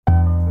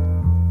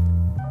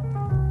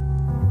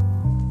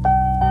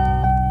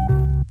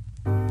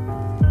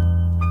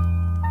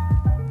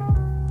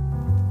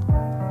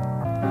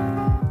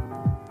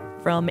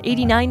From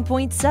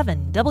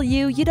 89.7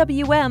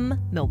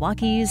 WUWM,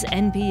 Milwaukee's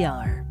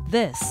NPR,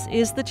 this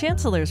is the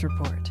Chancellor's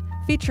Report,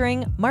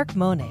 featuring Mark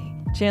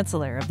Monet,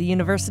 Chancellor of the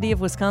University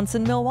of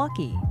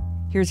Wisconsin-Milwaukee.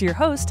 Here's your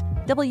host,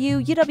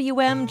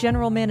 WUWM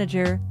General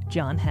Manager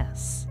John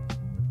Hess.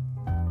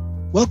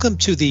 Welcome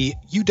to the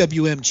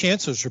UWM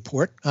Chancellor's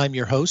Report. I'm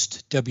your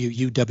host,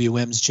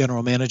 WUWM's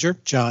General Manager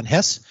John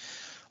Hess.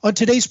 On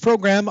today's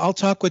program, I'll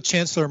talk with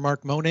Chancellor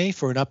Mark Monet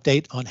for an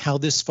update on how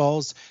this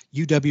fall's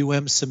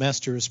UWM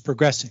semester is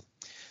progressing.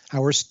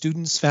 How are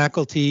students,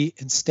 faculty,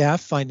 and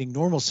staff finding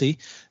normalcy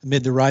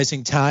amid the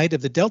rising tide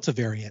of the Delta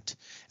variant?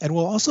 And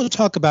we'll also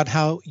talk about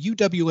how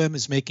UWM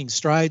is making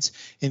strides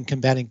in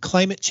combating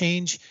climate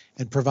change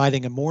and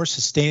providing a more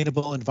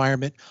sustainable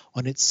environment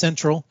on its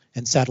central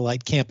and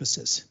satellite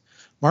campuses.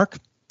 Mark,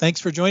 thanks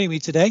for joining me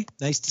today.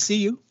 Nice to see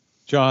you.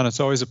 John,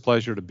 it's always a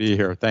pleasure to be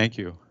here. Thank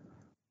you.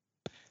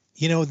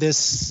 You know,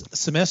 this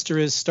semester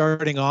is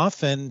starting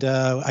off, and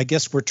I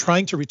guess we're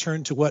trying to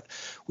return to what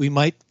we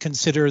might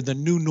consider the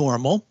new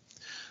normal.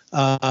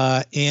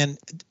 And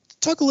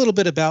talk a little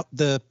bit about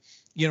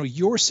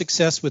your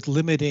success with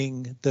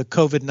limiting the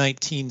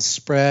COVID-19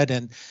 spread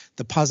and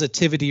the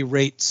positivity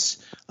rates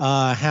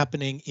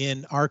happening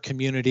in our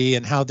community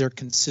and how they're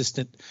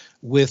consistent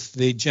with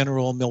the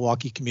general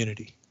Milwaukee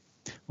community.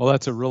 Well,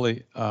 that's a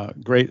really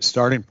great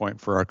starting point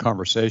for our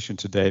conversation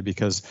today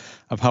because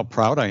of how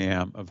proud I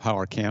am of how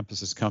our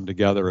campus has come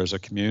together as a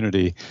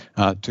community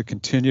to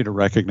continue to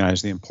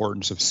recognize the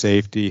importance of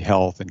safety,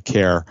 health, and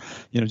care.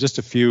 You know, just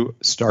a few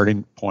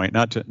starting point,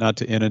 not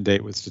to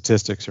inundate with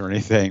statistics or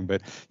anything,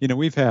 but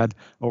we've had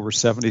over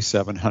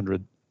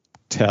 7,700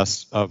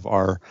 tests of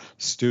our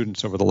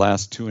students over the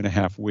last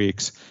 2.5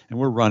 weeks, and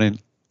we're running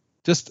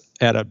just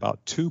at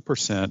about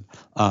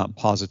 2%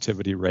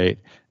 positivity rate.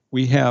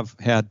 We have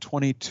had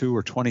 2,200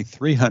 or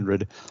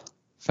 2,300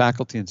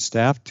 faculty and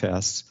staff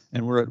tests,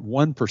 and we're at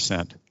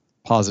 1%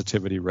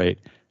 positivity rate.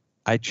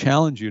 I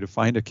challenge you to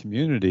find a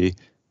community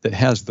that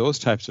has those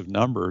types of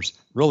numbers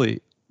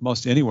really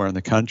most anywhere in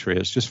the country.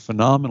 It's just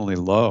phenomenally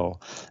low.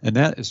 And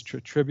that is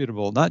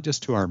attributable not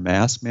just to our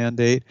mask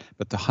mandate,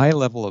 but the high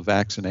level of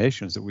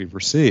vaccinations that we've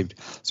received.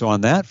 So on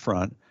that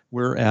front,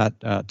 we're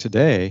at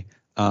today,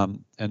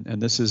 and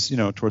this is,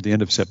 toward the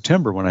end of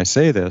September when I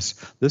say this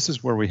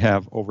is where we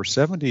have over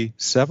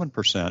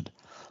 77%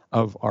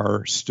 of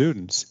our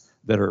students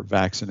that are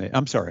vaccinated.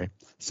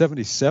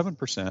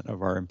 77%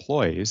 of our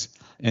employees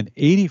and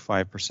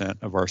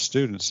 85% of our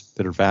students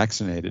that are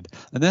vaccinated.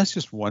 And that's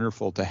just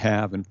wonderful to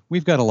have. And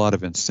we've got a lot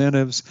of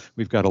incentives.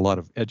 We've got a lot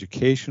of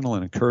educational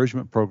and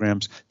encouragement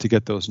programs to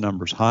get those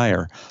numbers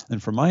higher.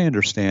 And from my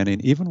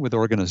understanding, even with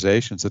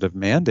organizations that have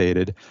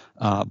mandated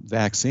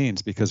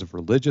vaccines because of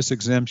religious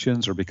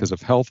exemptions or because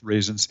of health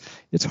reasons,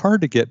 it's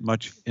hard to get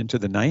much into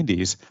the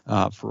 90s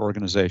for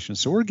organizations.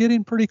 So we're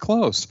getting pretty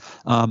close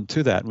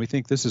to that. And we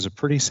think this is a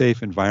pretty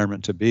safe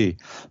environment to be.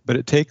 But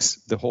it takes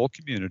the whole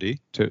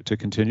community to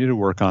continue to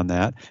work on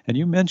that. And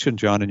you mentioned,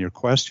 John, in your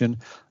question,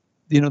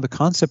 the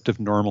concept of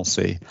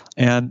normalcy.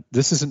 And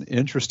this is an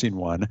interesting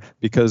one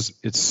because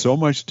it's so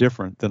much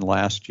different than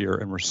last year.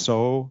 And we're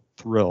so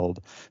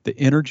thrilled. The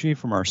energy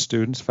from our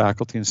students,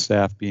 faculty, and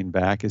staff being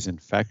back is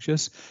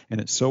infectious.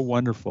 And it's so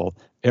wonderful.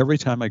 Every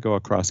time I go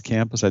across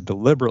campus, I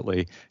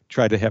deliberately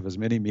try to have as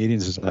many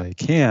meetings as I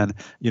can,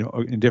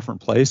 in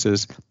different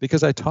places,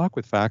 because I talk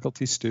with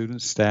faculty,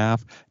 students,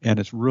 staff, and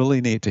it's really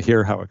neat to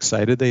hear how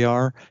excited they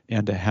are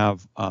and to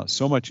have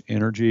so much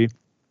energy.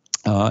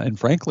 And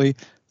frankly,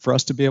 for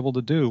us to be able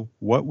to do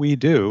what we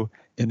do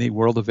in the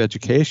world of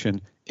education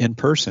in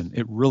person,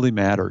 it really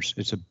matters.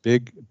 It's a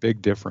big,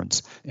 big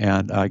difference.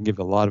 And I can give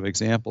a lot of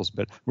examples,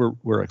 but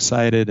we're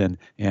excited and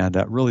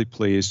really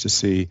pleased to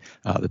see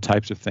the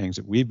types of things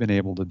that we've been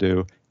able to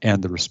do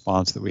and the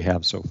response that we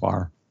have so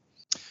far.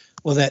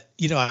 Well,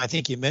 I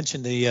think you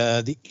mentioned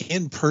the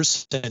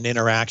in-person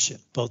interaction,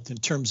 both in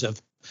terms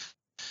of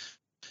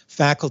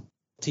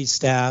faculty,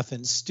 staff,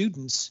 and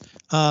students.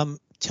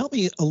 Tell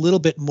me a little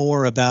bit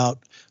more about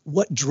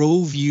what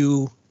drove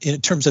you in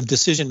terms of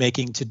decision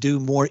making to do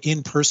more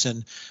in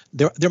person.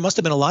 There must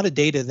have been a lot of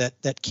data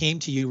that came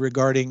to you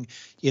regarding,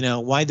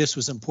 why this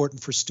was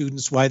important for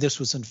students, why this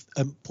was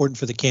important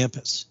for the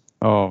campus.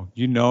 Oh,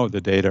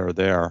 the data are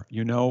there.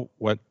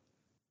 What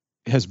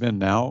has been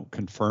now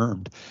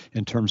confirmed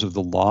in terms of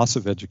the loss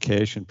of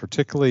education,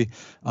 particularly,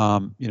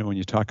 when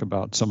you talk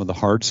about some of the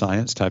hard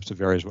science types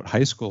of areas, what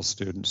high school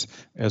students,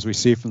 as we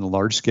see from the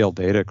large scale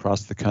data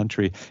across the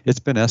country, it's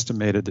been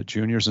estimated that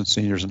juniors and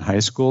seniors in high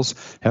schools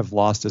have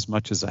lost as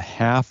much as a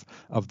half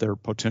of their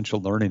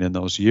potential learning in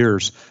those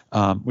years,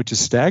 which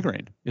is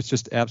staggering. It's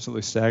just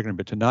absolutely staggering.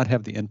 But to not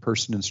have the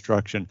in-person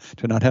instruction,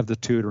 to not have the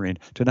tutoring,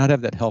 to not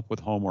have that help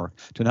with homework,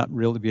 to not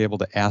really be able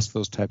to ask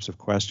those types of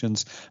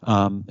questions,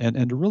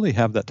 and to really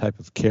have that type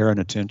of care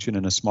and attention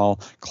in a small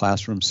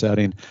classroom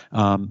setting.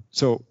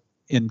 So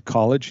in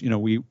college,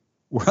 we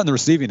we're on the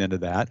receiving end of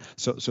that.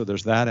 So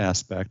there's that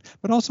aspect,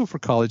 but also for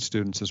college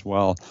students as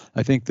well.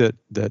 I think that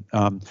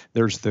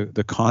there's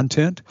the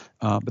content,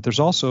 but there's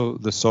also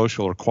the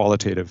social or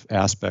qualitative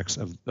aspects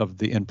of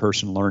the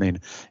in-person learning,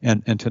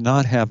 and to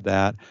not have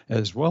that,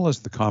 as well as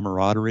the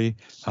camaraderie,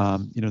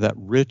 that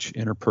rich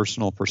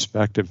interpersonal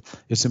perspective.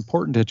 It's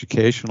important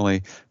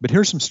educationally. But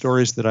here's some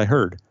stories that I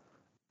heard.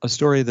 A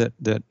story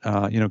that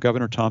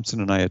Governor Thompson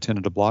and I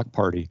attended a block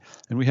party,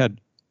 and we had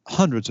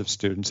hundreds of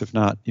students, if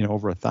not,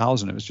 over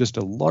 1,000. It was just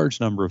a large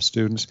number of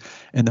students.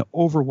 And the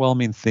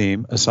overwhelming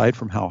theme, aside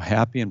from how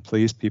happy and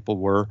pleased people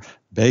were,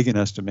 begging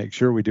us to make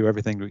sure we do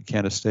everything we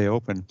can to stay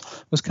open,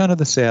 was kind of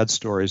the sad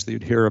stories that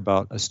you'd hear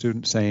about a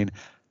student saying,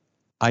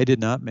 I did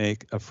not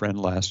make a friend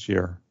last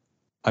year.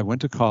 I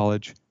went to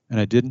college and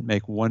I didn't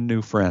make one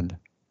new friend.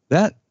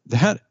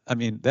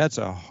 That's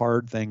a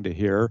hard thing to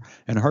hear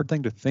and a hard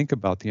thing to think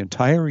about the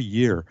entire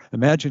year.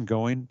 Imagine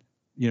going,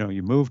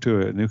 you move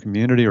to a new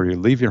community or you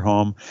leave your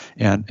home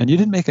and you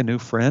didn't make a new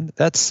friend.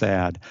 That's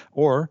sad.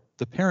 Or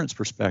the parents'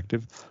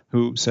 perspective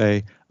who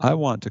say, I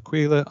want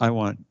Tequila, I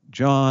want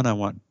John, I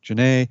want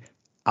Janae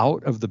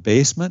out of the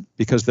basement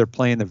because they're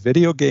playing the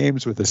video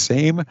games with the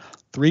same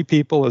 3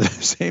 people or the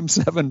same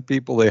 7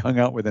 people they hung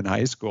out with in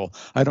high school.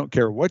 I don't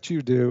care what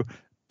you do.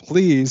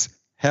 Please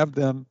have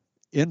them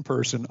in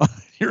person on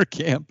your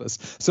campus.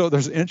 So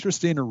there's an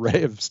interesting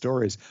array of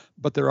stories,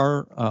 but there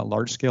are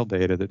large-scale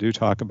data that do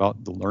talk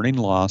about the learning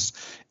loss,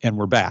 and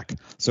we're back.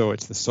 So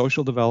it's the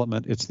social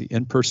development, it's the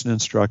in-person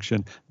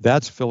instruction.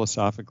 That's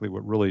philosophically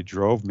what really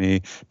drove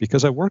me,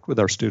 because I worked with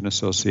our student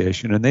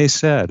association, and they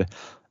said,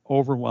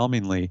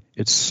 overwhelmingly,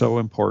 it's so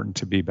important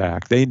to be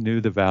back. They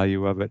knew the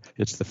value of it.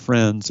 It's the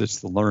friends,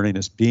 it's the learning,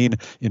 it's being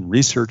in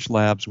research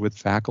labs with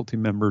faculty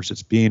members,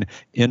 it's being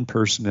in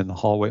person in the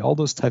hallway, all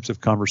those types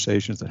of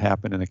conversations that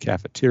happen in the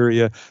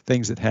cafeteria,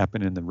 things that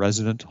happen in the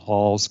resident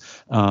halls.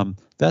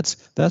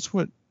 That's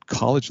what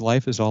college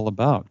life is all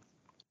about.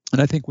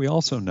 And I think we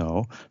also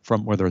know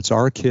from whether it's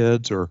our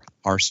kids or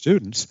our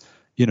students,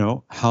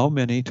 how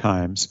many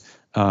times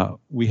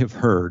we have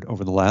heard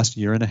over the last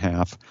year and a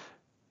half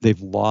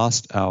they've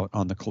lost out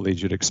on the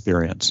collegiate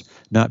experience,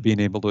 not being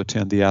able to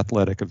attend the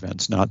athletic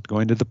events, not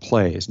going to the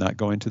plays, not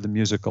going to the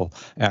musical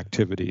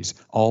activities,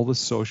 all the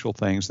social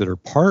things that are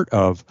part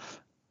of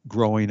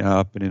growing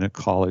up and in a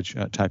college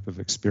type of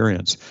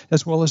experience,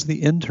 as well as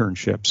the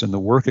internships and the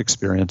work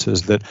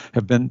experiences that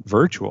have been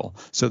virtual.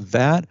 So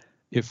that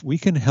if we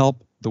can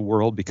help the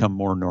world become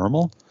more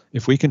normal,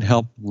 if we can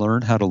help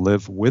learn how to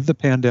live with the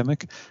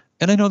pandemic,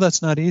 and I know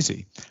that's not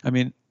easy.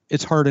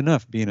 It's hard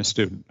enough being a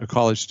student, a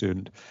college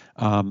student,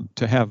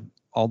 to have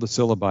all the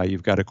syllabi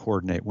you've got to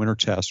coordinate, winter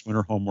tests,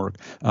 winter homework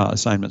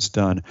assignments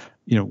done.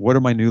 What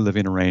are my new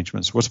living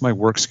arrangements? What's my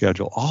work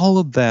schedule? All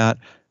of that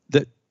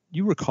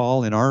you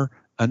recall in our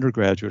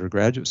undergraduate or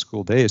graduate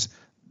school days,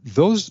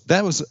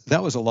 that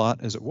was a lot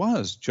as it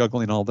was,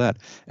 juggling all that.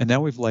 And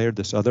now we've layered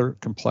this other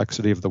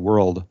complexity of the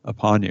world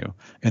upon you.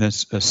 And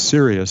it's a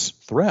serious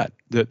threat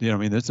that,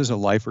 this is a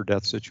life or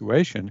death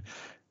situation.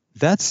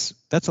 That's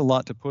a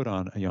lot to put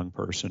on a young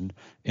person,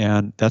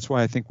 and that's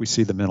why I think we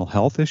see the mental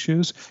health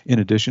issues in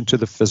addition to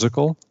the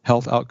physical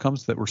health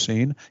outcomes that we're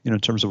seeing, in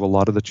terms of a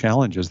lot of the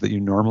challenges that you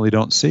normally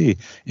don't see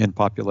in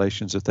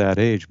populations at that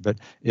age. But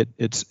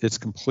it's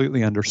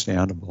completely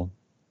understandable.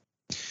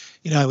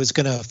 I was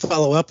going to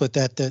follow up with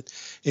that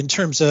in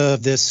terms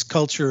of this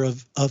culture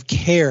of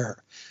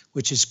care,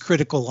 which is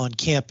critical on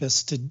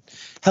campus to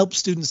help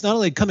students not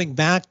only coming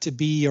back to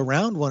be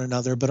around one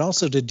another, but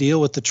also to deal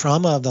with the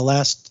trauma of the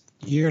last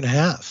year and a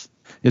half.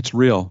 It's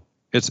real.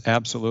 It's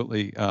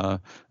absolutely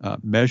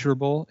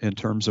measurable in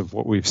terms of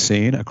what we've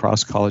seen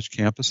across college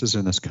campuses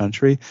in this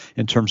country,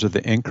 in terms of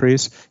the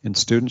increase in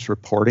students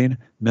reporting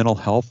mental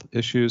health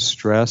issues,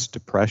 stress,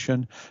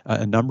 depression,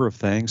 a number of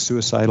things,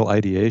 suicidal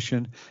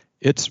ideation.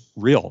 It's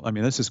real.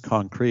 This is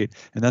concrete.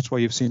 And that's why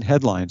you've seen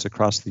headlines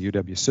across the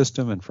UW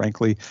system and,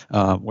 frankly,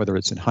 whether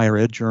it's in higher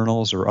ed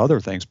journals or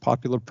other things,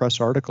 popular press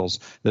articles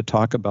that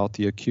talk about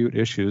the acute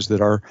issues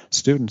that our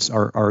students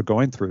are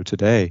going through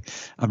today.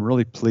 I'm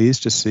really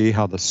pleased to see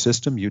how the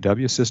system,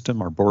 UW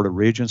system, our Board of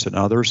Regents and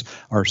others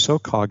are so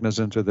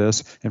cognizant of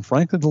this. And,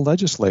 frankly, the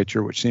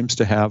legislature, which seems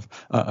to have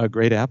a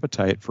great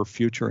appetite for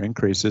future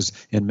increases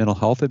in mental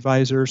health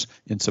advisors,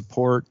 in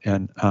support,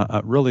 and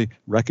really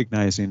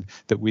recognizing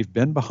that we've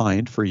been behind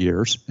for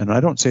years, and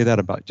I don't say that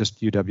about just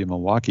UW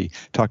Milwaukee.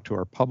 Talk to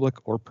our public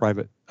or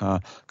private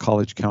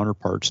college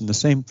counterparts, and the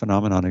same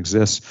phenomenon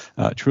exists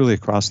truly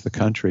across the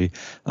country.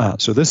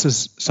 So this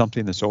is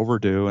something that's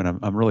overdue, and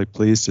I'm really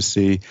pleased to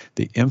see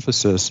the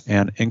emphasis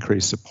and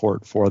increased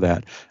support for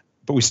that.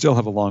 But we still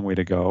have a long way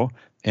to go,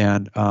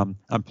 and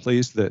I'm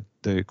pleased that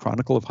the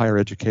Chronicle of Higher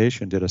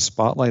Education did a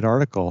spotlight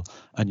article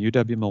on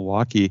UW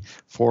Milwaukee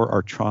for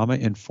our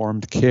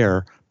trauma-informed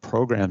care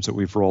programs that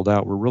we've rolled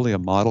out, we're really a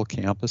model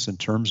campus in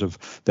terms of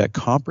that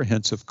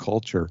comprehensive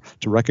culture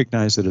to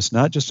recognize that it's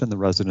not just in the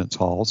residence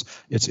halls,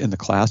 it's in the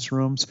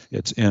classrooms,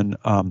 it's in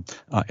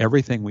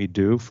everything we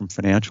do, from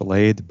financial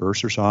aid, the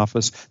bursar's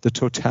office, the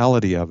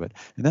totality of it.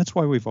 And that's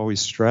why we've always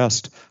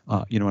stressed,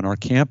 in our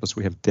campus,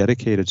 we have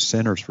dedicated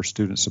centers for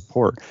student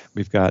support.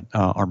 We've got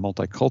our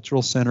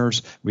multicultural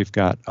centers, we've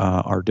got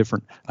our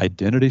different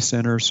identity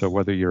centers. So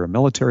whether you're a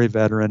military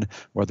veteran,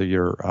 whether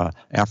you're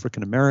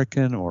African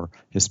American or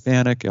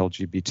Hispanic,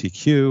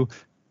 LGBTQ,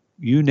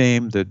 you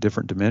name the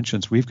different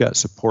dimensions, we've got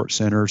support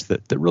centers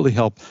that really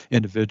help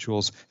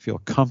individuals feel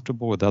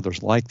comfortable with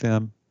others like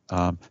them,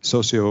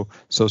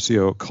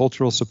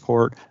 socio-cultural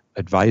support,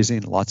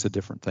 advising, lots of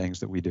different things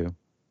that we do.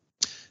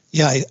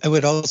 Yeah, I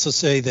would also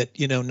say that,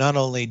 not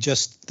only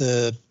just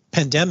the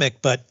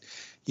pandemic, but,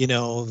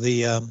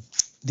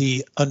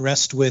 the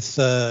unrest with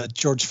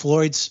George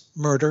Floyd's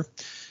murder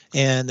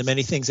and the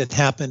many things that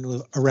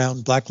happened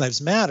around Black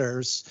Lives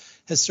Matters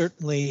has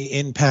certainly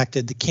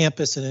impacted the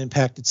campus and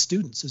impacted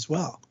students as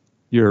well.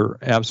 You're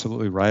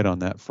absolutely right on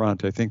that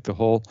front. I think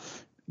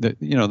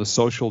the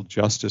social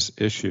justice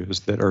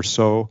issues that are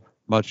so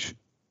much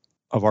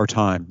of our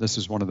time, this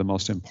is one of the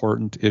most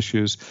important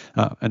issues,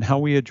 and how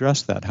we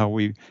address that, how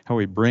we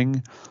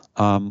bring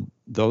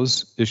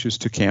those issues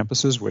to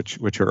campuses,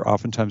 which are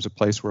oftentimes a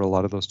place where a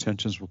lot of those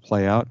tensions will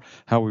play out,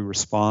 how we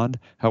respond,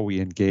 how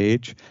we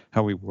engage,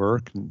 how we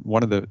work. And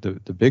one of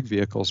the big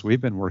vehicles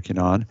we've been working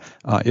on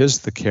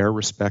is the Care,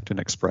 Respect, and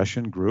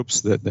Expression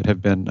groups that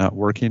have been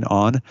working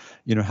on,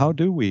 how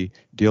do we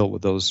deal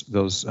with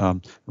those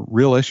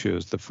real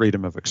issues, the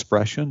freedom of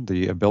expression,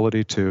 the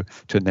ability to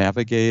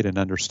navigate and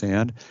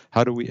understand,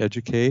 how do we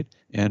educate,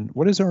 and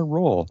what is our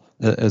role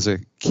as a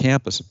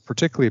campus,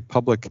 particularly a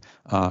public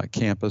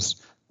campus,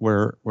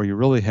 where you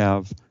really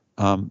have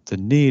the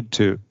need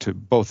to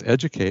both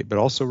educate but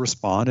also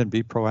respond and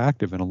be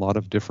proactive in a lot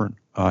of different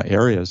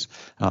areas.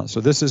 So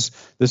this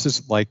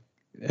is like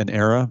an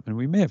era, and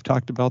we may have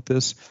talked about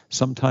this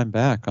some time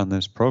back on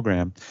this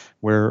program,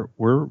 where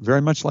we're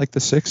very much like the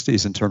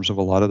 60s in terms of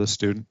a lot of the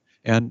student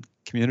and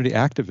community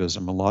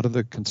activism, a lot of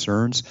the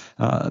concerns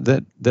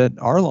that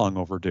are long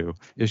overdue,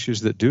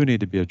 issues that do need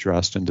to be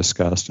addressed and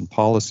discussed, and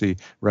policy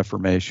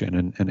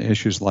reformation and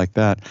issues like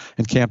that.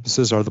 And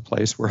campuses are the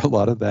place where a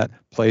lot of that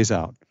plays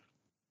out.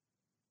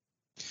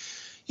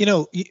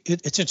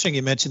 It's interesting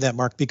you mentioned that,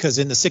 Mark, because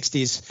in the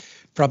 60s,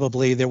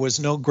 probably there was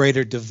no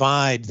greater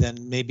divide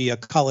than maybe a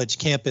college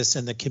campus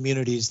and the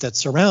communities that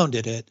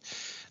surrounded it.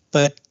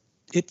 But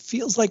it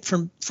feels like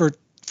for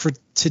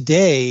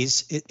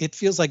today's, it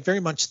feels like very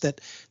much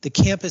that the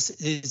campus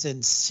is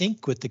in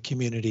sync with the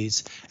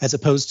communities as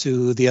opposed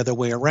to the other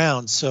way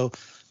around. So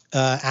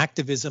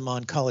activism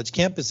on college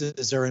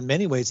campuses are in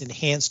many ways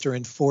enhanced or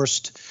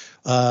enforced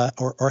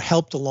or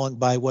helped along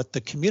by what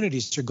the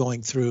communities are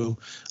going through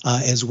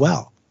as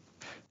well.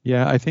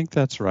 Yeah, I think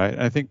that's right.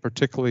 I think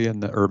particularly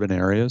in the urban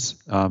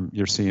areas,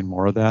 you're seeing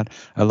more of that.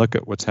 I look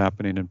at what's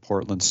happening in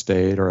Portland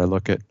State, or I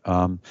look at,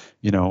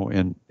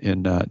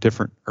 in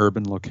different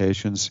urban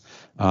locations,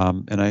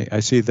 and I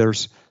see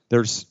there's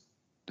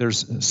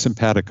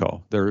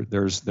simpatico,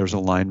 there's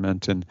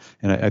alignment, and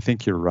I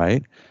think you're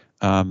right.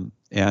 And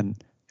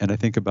I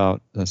think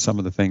about some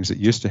of the things that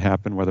used to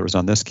happen, whether it was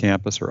on this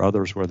campus or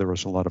others, where there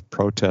was a lot of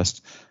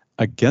protest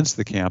against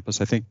the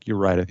campus. I think you're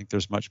right. I think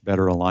there's much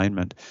better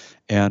alignment,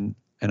 and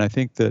I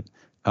think that,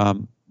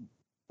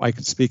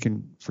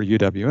 speaking for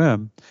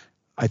UWM,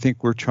 I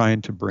think we're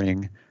trying to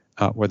bring,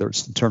 whether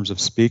it's in terms of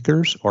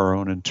speakers or our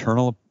own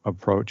internal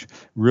approach,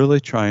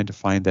 really trying to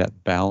find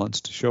that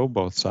balance to show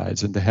both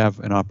sides and to have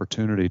an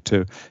opportunity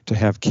to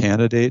have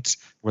candidates,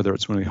 whether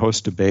it's when we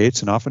host debates,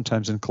 and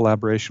oftentimes in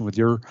collaboration with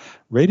your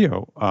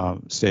radio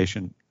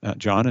station,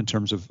 John, in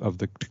terms of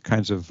the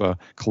kinds of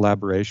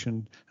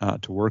collaboration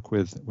to work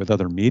with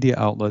other media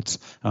outlets,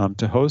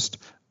 to host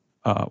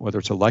whether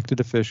it's elected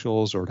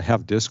officials or to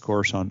have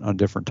discourse on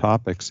different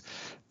topics.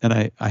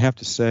 And I have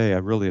to say, I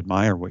really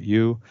admire what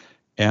you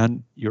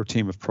and your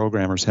team of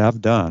programmers have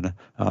done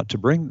to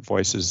bring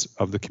voices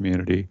of the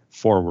community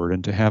forward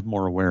and to have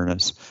more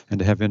awareness and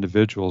to have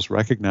individuals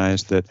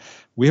recognize that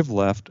we have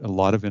left a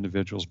lot of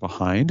individuals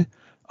behind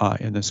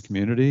in this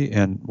community.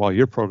 And while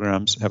your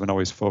programs haven't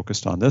always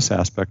focused on this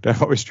aspect,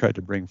 I've always tried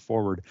to bring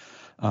forward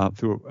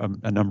through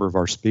a number of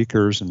our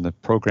speakers and the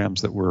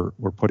programs that we're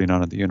putting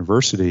on at the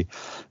university,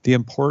 the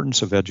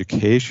importance of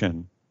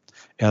education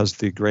as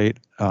the great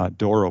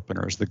door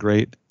opener, as the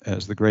great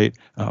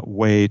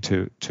way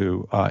to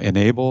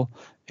enable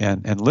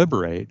and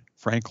liberate,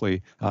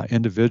 frankly,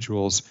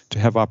 individuals to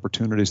have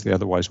opportunities they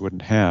otherwise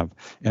wouldn't have.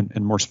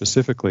 And more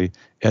specifically,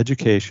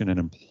 education and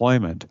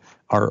employment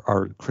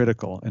are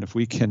critical. And if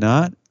we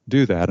cannot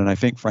do that, and I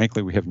think,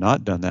 frankly, we have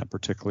not done that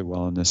particularly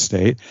well in this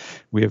state,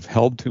 we have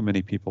held too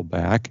many people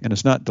back, and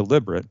it's not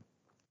deliberate.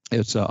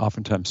 It's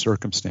oftentimes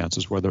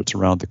circumstances, whether it's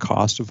around the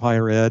cost of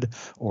higher ed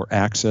or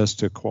access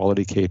to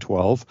quality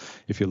K-12.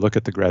 If you look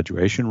at the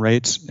graduation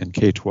rates in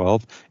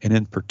K-12, and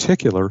in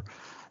particular,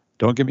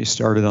 don't get me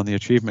started on the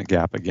achievement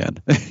gap again.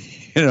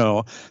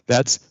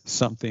 That's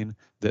something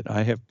that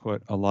I have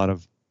put a lot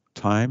of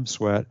time,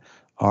 sweat,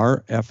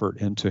 our effort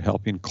into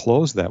helping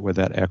close that with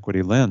that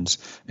equity lens.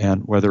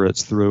 And whether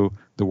it's through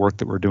the work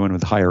that we're doing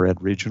with Higher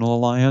Ed Regional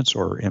Alliance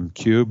or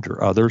M-Cubed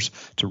or others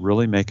to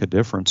really make a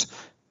difference,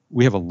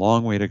 we have a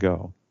long way to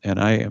go. And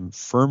I am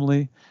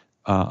firmly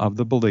of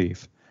the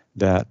belief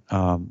that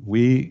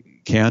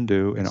we can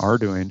do and are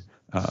doing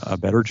a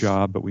better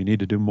job, but we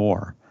need to do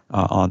more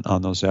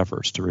on those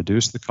efforts to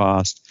reduce the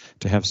cost,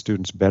 to have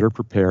students better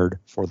prepared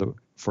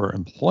for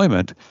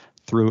employment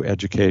through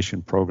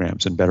education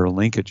programs and better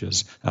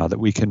linkages that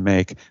we can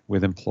make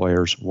with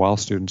employers while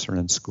students are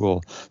in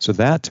school. So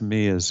that to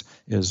me is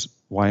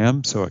why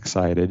I'm so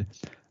excited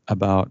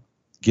about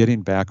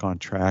getting back on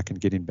track and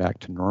getting back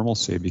to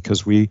normalcy,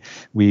 because we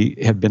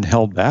have been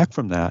held back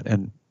from that.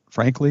 And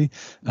frankly,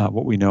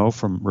 what we know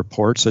from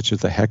reports such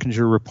as the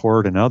Hechinger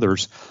report and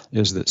others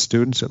is that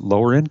students at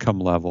lower income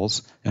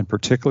levels, and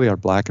particularly our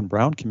Black and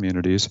Brown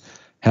communities,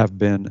 have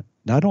been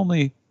not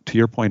only, to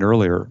your point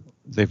earlier,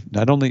 they've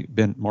not only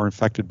been more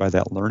affected by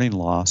that learning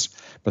loss,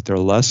 but they're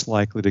less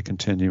likely to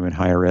continue in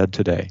higher ed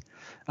today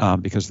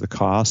because the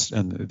cost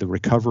and the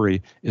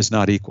recovery is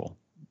not equal.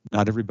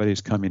 Not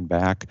everybody's coming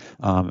back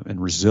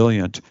and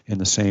resilient in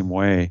the same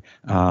way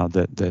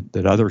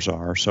that others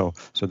are. So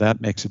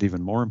that makes it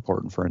even more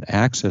important for an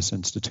access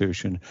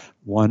institution,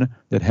 one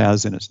that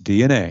has in its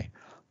DNA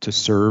to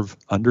serve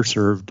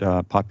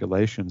underserved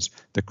populations,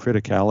 the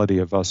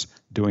criticality of us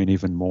doing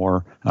even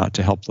more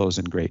to help those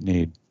in great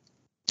need.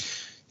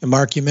 And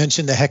Mark, you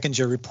mentioned the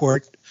Hechinger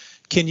report.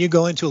 Can you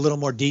go into a little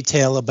more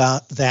detail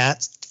about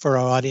that for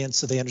our audience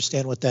so they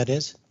understand what that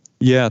is?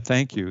 Yeah,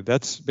 thank you.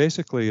 That's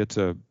basically, it's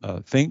a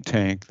think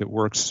tank that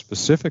works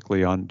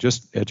specifically on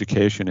just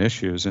education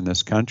issues in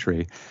this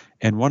country.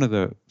 And one of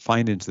the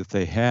findings that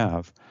they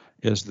have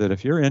is that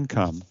if your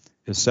income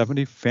is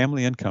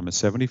family income is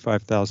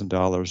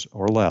 $75,000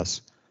 or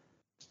less,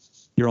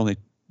 you're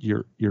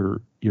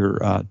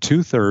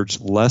 2/3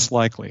 less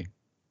likely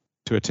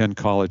to attend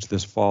college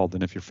this fall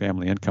than if your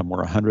family income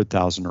were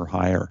 $100,000 or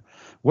higher.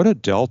 What a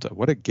delta,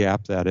 what a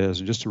gap that is.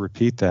 And just to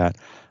repeat that,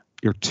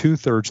 you're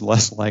 2/3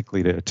 less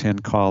likely to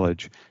attend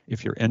college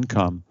if your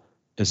income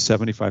is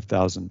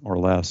 $75,000 or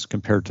less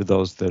compared to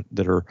those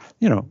that are,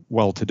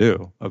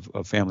 well-to-do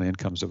of family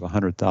incomes of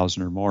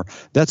 $100,000 or more.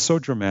 That's so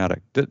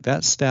dramatic.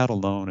 That stat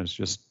alone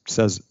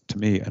says to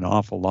me an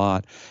awful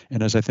lot.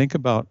 And as I think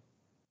about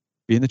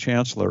being the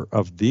chancellor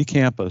of the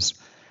campus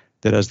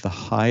that has the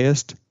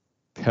highest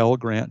Pell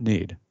Grant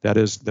need, that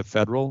is the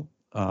federal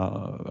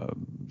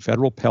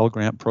Pell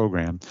Grant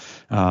program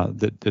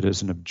that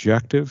is an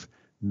objective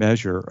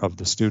measure of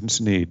the student's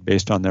need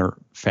based on their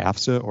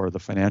FAFSA or the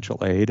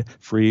financial aid,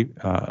 free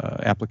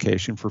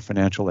application for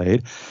financial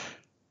aid.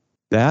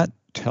 That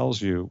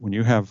tells you when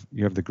you have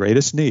the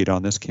greatest need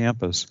on this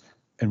campus,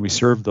 and we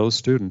serve those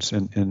students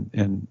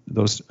in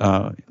those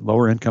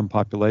lower income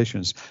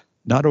populations,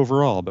 not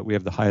overall, but we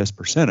have the highest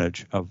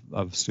percentage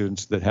of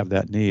students that have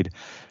that need.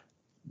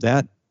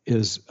 That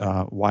is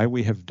why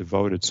we have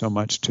devoted so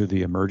much to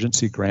the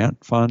emergency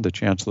grant fund, the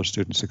Chancellor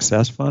Student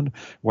Success Fund,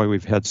 why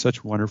we've had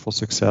such wonderful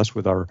success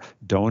with our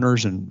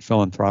donors and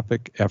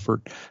philanthropic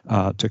effort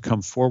to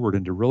come forward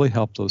and to really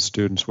help those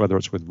students, whether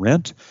it's with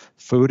rent,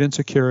 food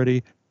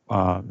insecurity,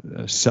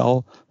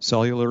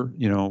 cellular,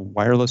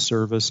 wireless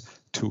service,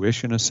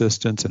 tuition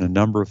assistance, and a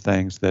number of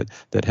things that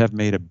have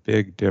made a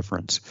big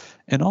difference.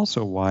 And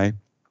also why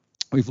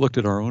we've looked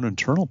at our own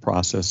internal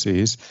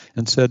processes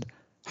and said,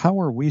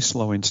 how are we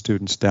slowing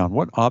students down?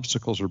 What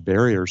obstacles or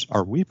barriers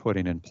are we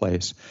putting in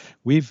place?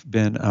 We've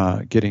been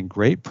getting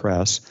great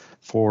press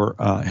for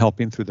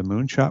helping through the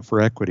Moonshot for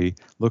Equity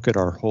look at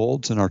our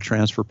holds and our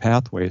transfer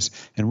pathways.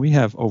 And we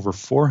have over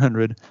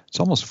 400, it's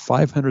almost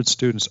 500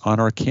 students on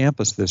our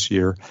campus this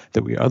year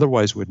that we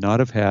otherwise would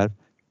not have had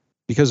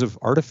because of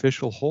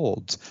artificial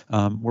holds,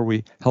 where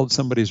we held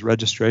somebody's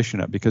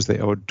registration up because they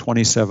owed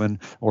 $27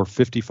 or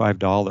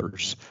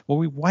 $55. Well,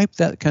 we wiped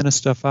that kind of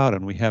stuff out,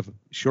 and we have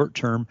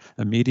short-term,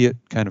 immediate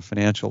kind of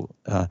financial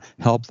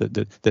help that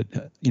up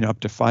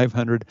to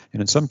 $500,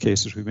 and in some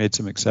cases we've made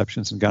some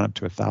exceptions and gone up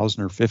to $1,000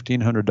 or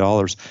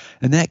 $1,500,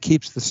 and that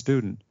keeps the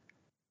student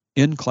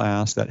in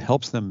class, that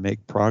helps them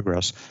make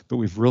progress. But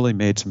we've really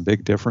made some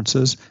big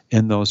differences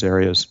in those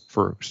areas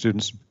for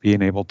students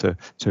being able to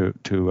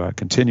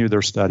continue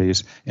their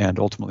studies and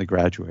ultimately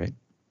graduate.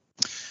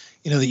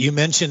 That you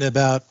mentioned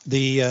about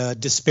the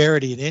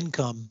disparity in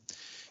income,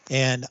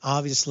 and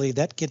obviously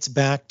that gets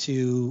back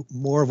to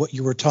more of what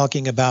you were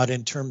talking about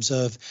in terms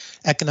of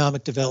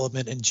economic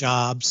development and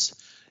jobs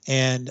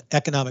and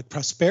economic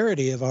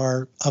prosperity of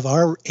our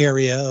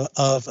area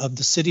of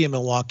the city of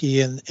Milwaukee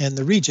and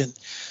the region.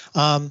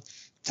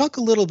 Talk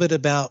a little bit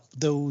about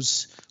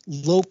those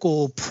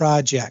local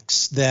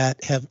projects that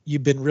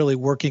you've been really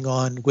working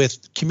on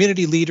with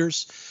community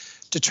leaders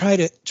to try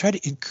to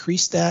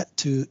increase that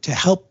to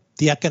help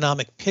the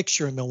economic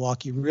picture in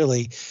Milwaukee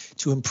really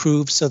to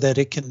improve so that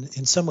it can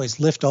in some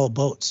ways lift all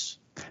boats.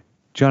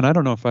 John, I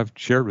don't know if I've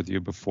shared with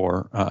you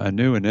before a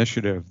new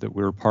initiative that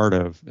we're part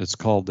of. It's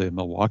called the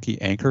Milwaukee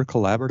Anchor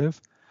Collaborative.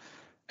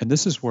 And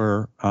this is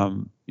where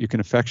you can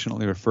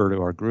affectionately refer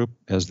to our group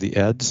as the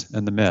EDS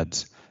and the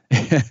MEDS.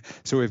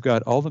 So we've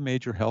got all the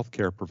major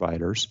healthcare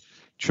providers,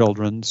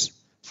 Children's,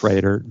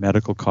 Froedtert,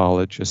 Medical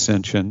College,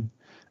 Ascension,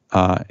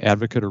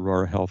 Advocate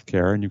Aurora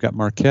Healthcare, and you've got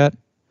Marquette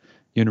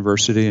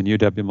University and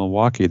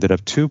UW-Milwaukee that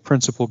have two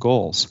principal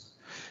goals.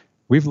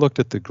 We've looked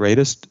at the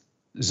greatest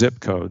zip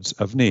codes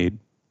of need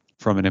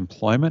from an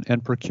employment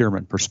and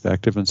procurement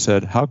perspective and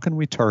said, how can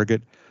we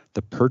target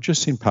the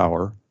purchasing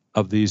power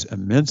of these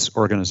immense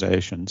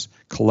organizations?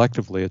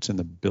 Collectively, it's in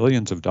the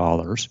billions of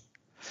dollars.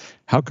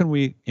 How can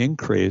we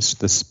increase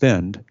the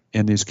spend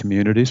in these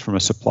communities from a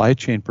supply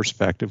chain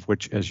perspective,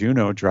 which, as you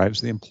know,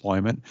 drives the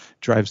employment,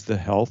 drives the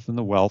health and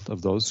the wealth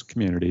of those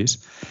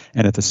communities?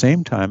 And at the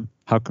same time,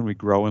 how can we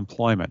grow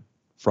employment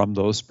from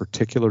those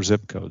particular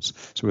zip codes?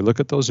 So we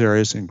look at those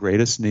areas in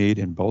greatest need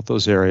in both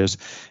those areas,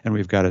 and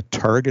we've got a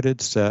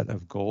targeted set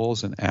of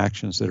goals and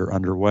actions that are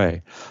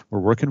underway. We're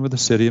working with the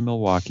city of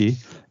Milwaukee,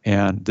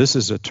 and this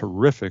is a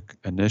terrific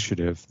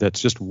initiative that's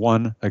just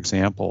one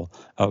example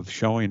of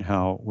showing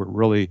how we're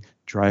really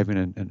driving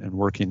and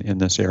working in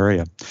this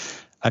area.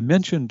 I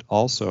mentioned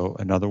also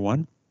another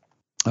one,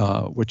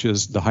 which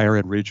is the Higher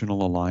Ed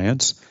Regional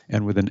Alliance.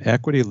 And with an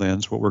equity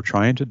lens, what we're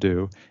trying to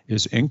do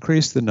is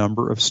increase the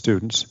number of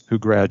students who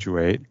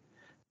graduate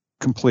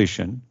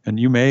completion. And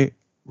you may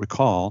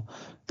recall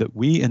that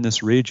we in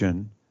this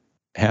region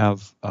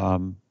have,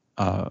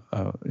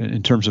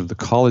 in terms of the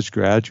college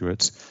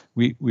graduates,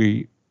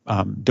 we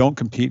don't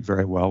compete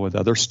very well with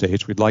other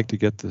states. We'd like to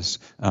get this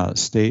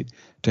state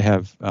to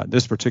have,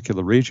 this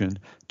particular region,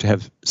 to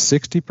have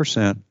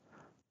 60%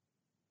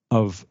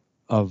 of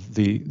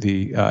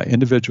the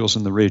individuals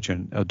in the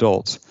region,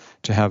 adults,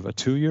 to have a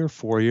 2-year,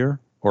 4-year,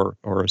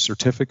 or a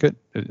certificate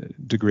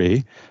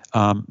degree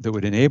that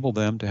would enable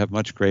them to have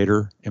much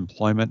greater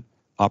employment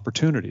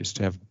opportunities,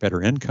 to have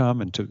better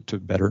income and to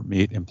better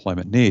meet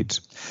employment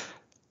needs.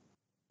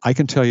 I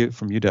can tell you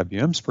from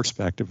UWM's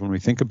perspective, when we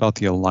think about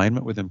the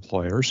alignment with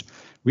employers,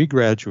 we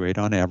graduate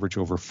on average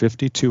over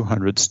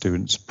 5,200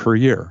 students per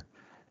year.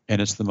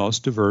 And it's the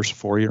most diverse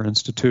 4-year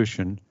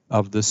institution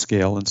of this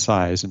scale and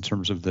size in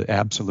terms of the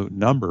absolute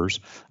numbers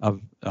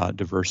of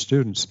diverse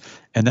students.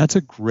 And that's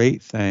a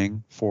great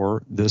thing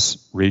for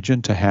this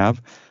region to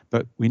have,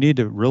 but we need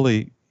to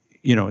really,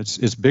 you know,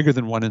 it's bigger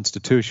than one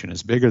institution.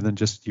 It's bigger than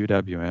just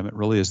UWM. It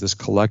really is this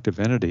collective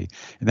entity.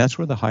 And that's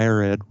where the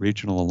Higher Ed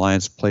Regional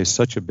Alliance plays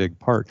such a big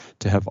part,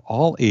 to have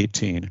all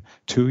 18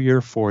 2-year,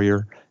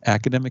 4-year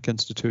academic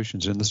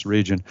institutions in this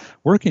region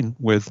working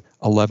with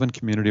 11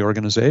 community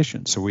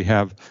organizations. So we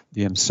have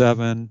the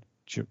M7,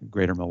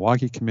 Greater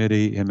Milwaukee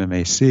Committee,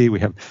 MMAC. We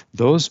have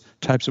those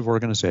types of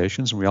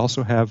organizations. And we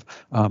also have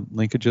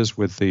linkages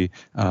with the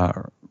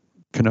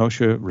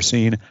Kenosha,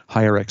 Racine,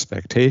 Higher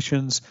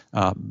Expectations,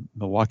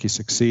 Milwaukee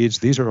Succeeds.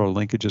 These are our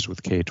linkages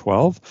with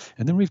K-12.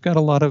 And then we've got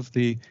a lot of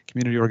the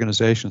community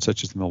organizations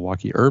such as the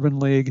Milwaukee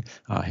Urban League,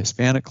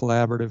 Hispanic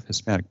Collaborative,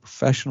 Hispanic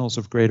Professionals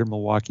of Greater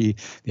Milwaukee,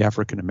 the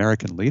African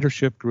American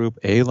Leadership Group,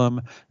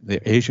 ALEM,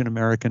 the Asian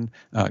American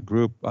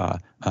Group,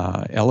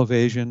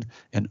 Elevation,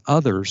 and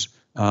others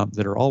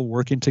that are all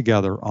working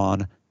together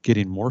on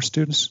getting more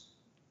students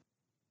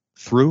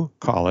through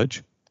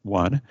college,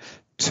 1.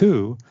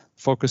 2,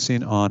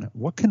 focusing on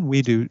what can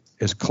we do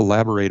as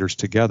collaborators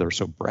together.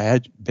 So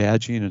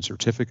badging and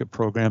certificate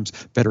programs,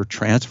 better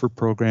transfer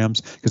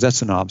programs, because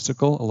that's an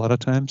obstacle a lot of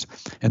times.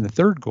 And the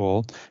third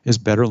goal is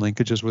better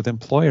linkages with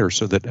employers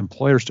so that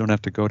employers don't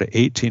have to go to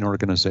 18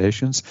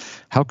 organizations.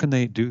 How can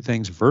they do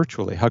things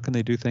virtually? How can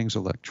they do things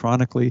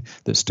electronically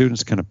that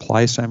students can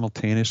apply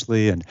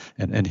simultaneously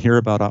and hear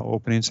about our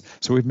openings?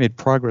 So we've made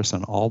progress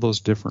on all those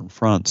different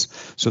fronts.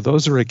 So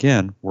those are,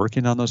 again,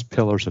 working on those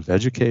pillars of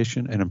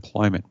education and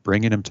employment,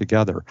 bringing them together.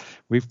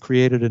 We've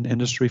created an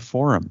industry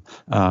forum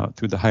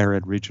through the Higher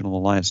Ed Regional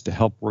Alliance to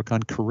help work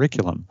on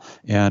curriculum,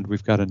 and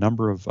we've got a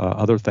number of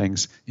other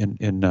things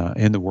in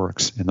the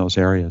works in those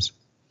areas.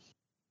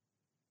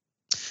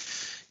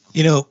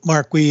 You know,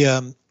 Mark,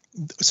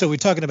 so we're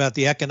talking about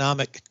the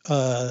economic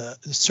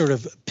sort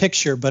of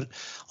picture, but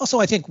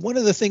also I think one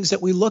of the things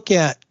that we look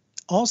at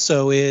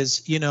also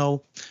is, you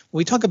know, when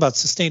we talk about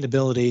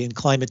sustainability and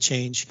climate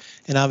change,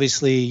 and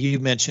obviously you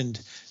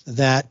mentioned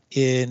that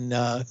in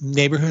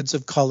neighborhoods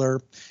of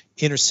color,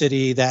 inner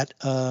city, that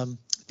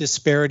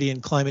disparity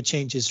in climate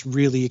change is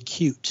really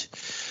acute.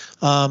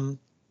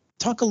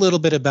 Talk a little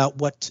bit about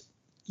what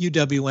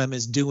UWM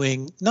is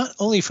doing, not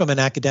only from an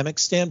academic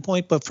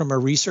standpoint, but from a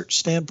research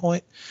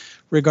standpoint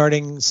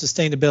regarding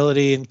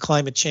sustainability and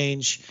climate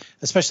change,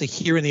 especially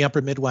here in the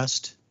upper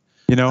Midwest.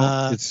 You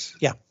know,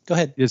 yeah, go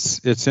ahead.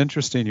 It's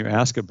interesting you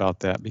ask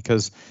about that,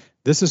 because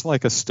this is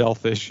like a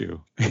stealth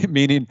issue,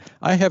 meaning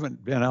I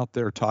haven't been out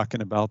there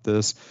talking about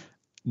this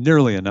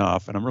nearly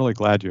enough, and I'm really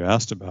glad you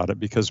asked about it,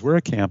 because we're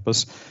a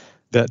campus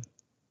that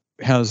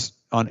has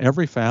on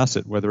every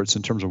facet, whether it's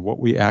in terms of what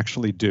we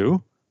actually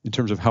do, in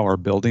terms of how our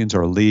buildings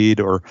are LEED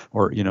or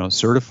you know,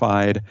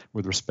 certified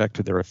with respect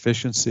to their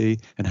efficiency,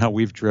 and how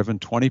we've driven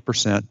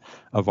 20%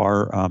 of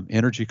our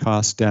energy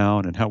costs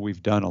down, and how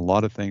we've done a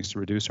lot of things to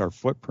reduce our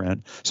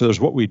footprint. So there's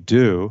what we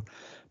do,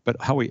 but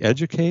how we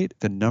educate,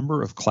 the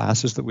number of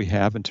classes that we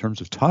have in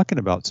terms of talking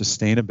about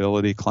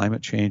sustainability,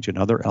 climate change, and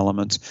other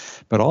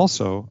elements, but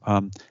also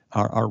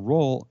our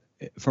role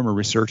from a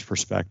research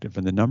perspective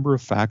and the number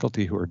of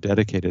faculty who are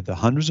dedicated, the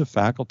hundreds of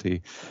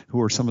faculty who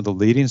are some of the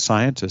leading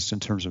scientists in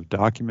terms of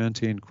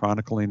documenting,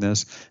 chronicling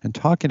this, and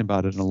talking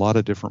about it in a lot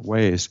of different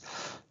ways.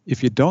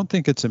 If you don't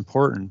think it's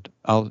important,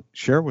 I'll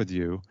share with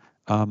you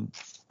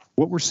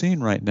what we're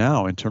seeing right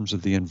now in terms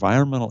of the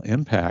environmental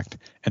impact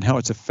and how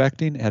it's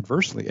affecting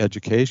adversely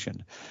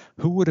education.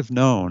 Who would have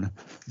known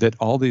that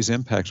all these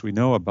impacts, we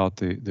know about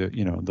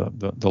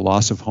the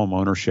loss of home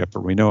ownership,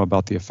 or we know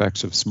about the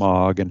effects of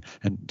smog and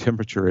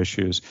temperature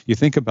issues. You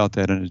think about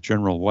that in a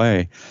general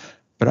way.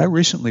 But I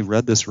recently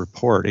read this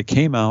report. It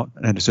came out,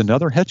 and it's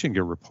another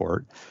Hetchinger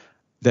report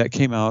that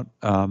came out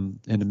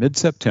in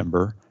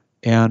mid-September.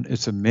 And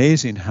it's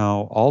amazing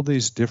how all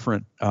these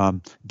different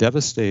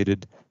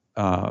devastated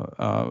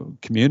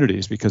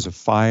communities because of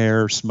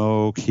fire,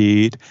 smoke,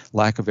 heat,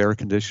 lack of air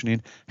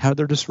conditioning, how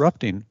they're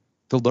disrupting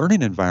the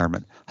learning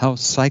environment, how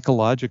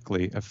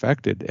psychologically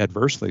affected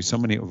adversely so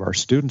many of our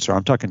students are.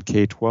 I'm talking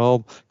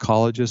K-12,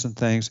 colleges and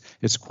things.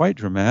 It's quite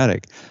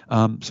dramatic.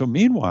 So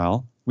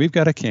meanwhile, we've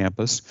got a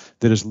campus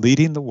that is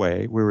leading the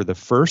way. We were the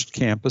first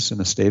campus in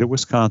the state of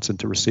Wisconsin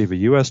to receive a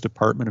U.S.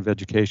 Department of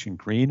Education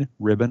Green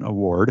Ribbon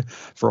Award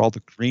for all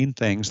the green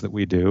things that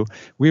we do.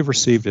 We've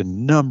received a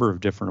number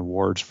of different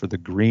awards for the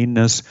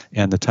greenness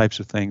and the types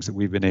of things that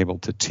we've been able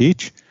to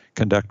teach,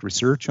 conduct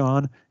research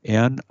on,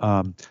 and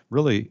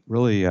really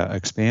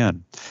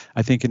expand.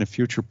 I think in a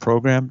future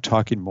program,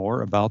 talking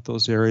more about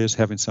those areas,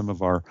 having some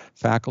of our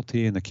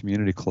faculty and the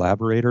community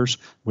collaborators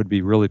would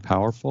be really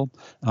powerful.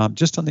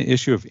 Just on the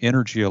issue of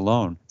energy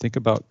alone, think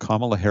about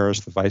Kamala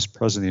Harris, the Vice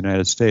President of the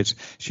United States.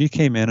 She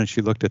came in and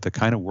she looked at the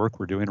kind of work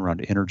we're doing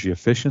around energy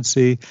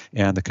efficiency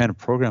and the kind of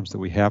programs that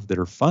we have that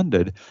are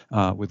funded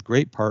with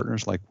great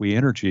partners like We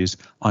Energies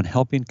on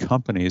helping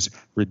companies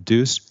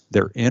reduce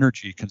their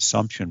energy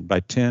consumption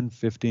by 10,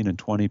 15, and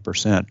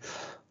 20%.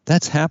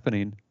 That's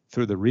happening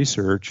through the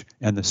research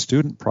and the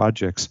student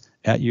projects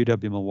at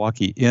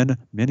UW-Milwaukee in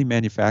many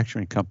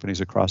manufacturing companies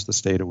across the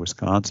state of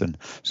Wisconsin.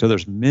 So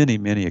there's many,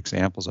 many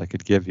examples I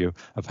could give you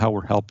of how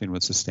we're helping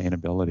with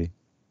sustainability.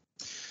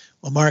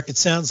 Well, Mark, it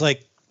sounds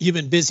like you've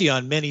been busy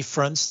on many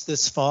fronts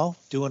this fall,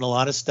 doing a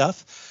lot of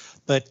stuff.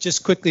 But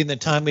just quickly in the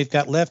time we've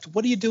got left,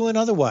 what are you doing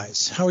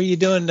otherwise? How are you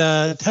doing?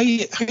 How are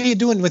you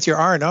doing with your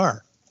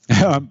R&R?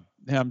 I'm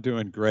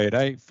doing great.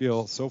 I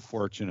feel so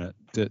fortunate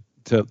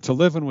to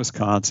live in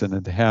Wisconsin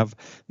and to have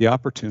the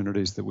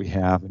opportunities that we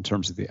have in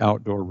terms of the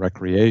outdoor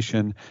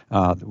recreation.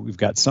 We've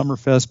got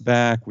Summerfest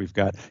back. We've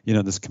got,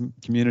 this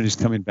community's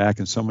coming back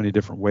in so many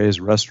different ways,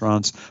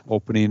 restaurants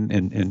opening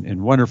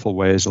in wonderful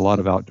ways, a lot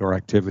of outdoor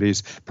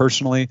activities.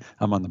 Personally,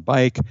 I'm on the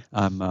bike.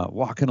 I'm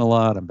walking a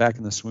lot. I'm back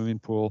in the swimming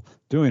pool,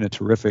 doing a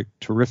terrific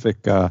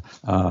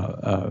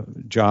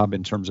job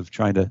in terms of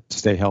trying to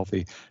stay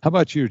healthy. How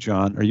about you,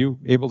 John? Are you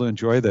able to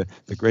enjoy the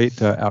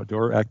great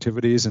outdoor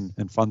activities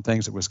and fun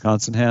things that Wisconsin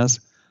has?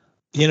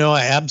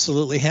 I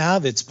absolutely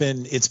have. It's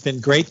been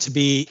great to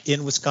be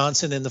in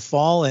Wisconsin in the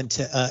fall and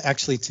to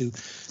actually to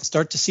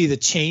start to see the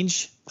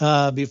change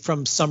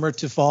from summer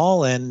to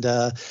fall, and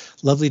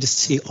lovely to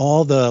see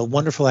all the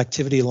wonderful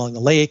activity along the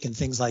lake and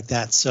things like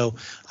that. So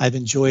I've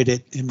enjoyed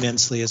it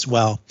immensely as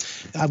well.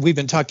 We've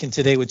been talking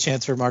today with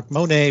Chancellor Mark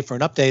Mone for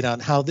an update on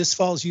how this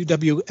fall's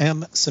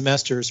UWM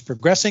semester is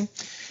progressing.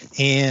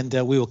 And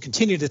we will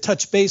continue to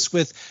touch base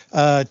with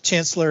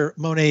Chancellor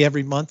Mone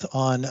every month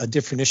on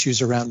different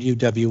issues around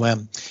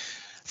UWM.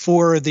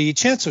 For the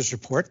Chancellor's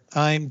Report,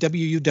 I'm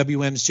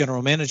WUWM's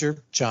General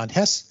Manager, John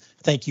Hess.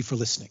 Thank you for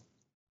listening.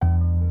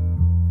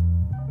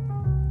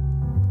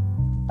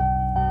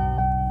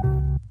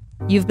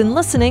 You've been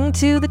listening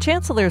to the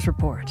Chancellor's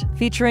Report,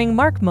 featuring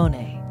Mark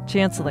Mone,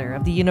 Chancellor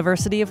of the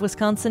University of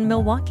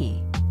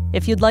Wisconsin-Milwaukee.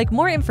 If you'd like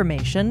more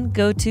information,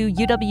 go to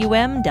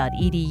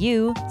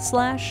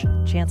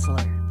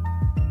uwm.edu/chancellor.